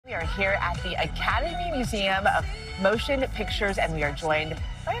here at the Academy Museum of Motion Pictures, and we are joined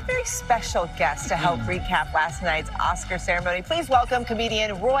by a very special guest to help recap last night's Oscar ceremony. Please welcome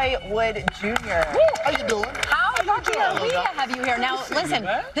comedian Roy Wood Jr. How you doing? How lucky are we to have you here? Now, listen,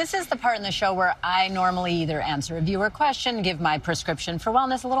 this is the part in the show where I normally either answer a viewer question, give my prescription for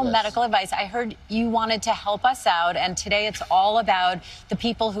wellness, a little medical advice. I heard you wanted to help us out, and today it's all about the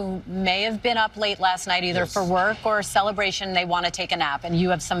people who may have been up late last night, either for work or celebration. They want to take a nap, and you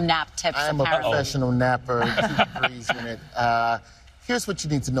have some nap tips. I am a professional napper, 2 degrees in it. Here's what you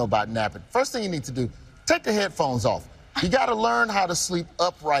need to know about napping. First thing you need to do, take the headphones off. You got to learn how to sleep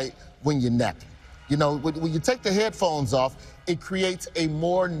upright when you're napping. You know, when you take the headphones off, it creates a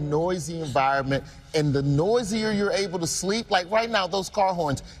more noisy environment, and the noisier you're able to sleep, like right now, those car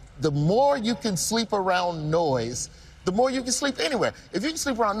horns, the more you can sleep around noise, the more you can sleep anywhere. If you can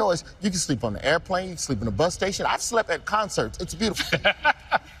sleep around noise, you can sleep on the airplane, you can sleep in a bus station. I've slept at concerts. It's beautiful.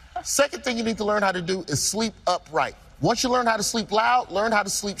 Second thing you need to learn how to do is sleep upright. Once you learn how to sleep loud, learn how to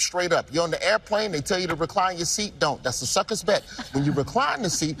sleep straight up. You're on the airplane, they tell you to recline your seat. Don't. That's a sucker's bet. When you recline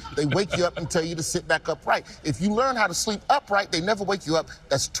the seat, they wake you up and tell you to sit back upright. If you learn how to sleep upright, they never wake you up.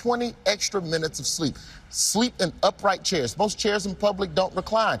 That's 20 extra minutes of sleep. Sleep in upright chairs. Most chairs in public don't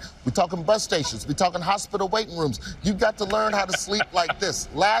recline. We're talking bus stations. We're talking hospital waiting rooms. You've got to learn how to sleep like this.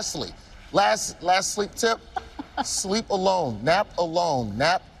 Lastly, last sleep tip, sleep alone. Nap alone.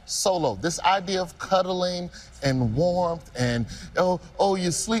 Nap solo. This idea of cuddling and warmth and, oh,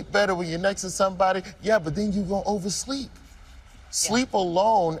 you sleep better when you're next to somebody. Yeah, but then you're going to oversleep. Sleep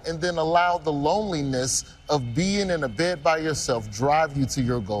alone and then allow the loneliness of being in a bed by yourself drive you to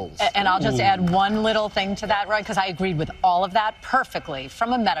your goals. And I'll just add one little thing to that, Roy, because I agreed with all of that perfectly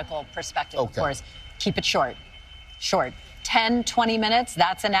from a medical perspective, of course. Keep it short. Short. 10, 20 minutes,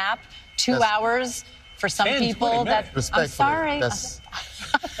 that's a nap. 2 hours for some people. I'm sorry.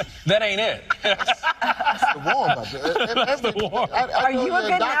 That ain't it. That's the warm-up. That's the warm-up. Are you a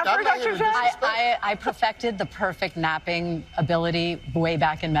good napper, Dr. Finn? I perfected the perfect napping ability way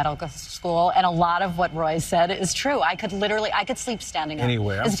back in medical school, and a lot of what Roy said is true. I could sleep standing up.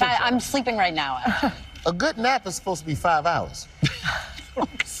 Anywhere. In fact, I'm sleeping right now. A good nap is supposed to be 5 hours.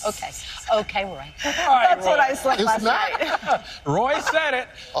 Okay, Roy. That's what I slept last night. Roy said it.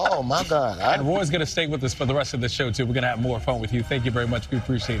 Oh, my God. And Roy's going to stay with us for the rest of the show, too. We're going to have more fun with you. Thank you very much. We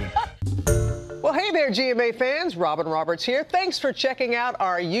appreciate it. Well, hey there, GMA fans. Robin Roberts here. Thanks for checking out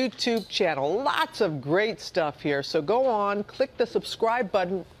our YouTube channel. Lots of great stuff here. So go on, click the subscribe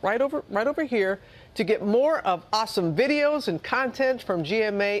button right over here to get more of awesome videos and content from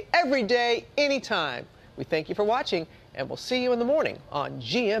GMA every day, anytime. We thank you for watching, and we'll see you in the morning on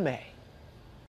GMA.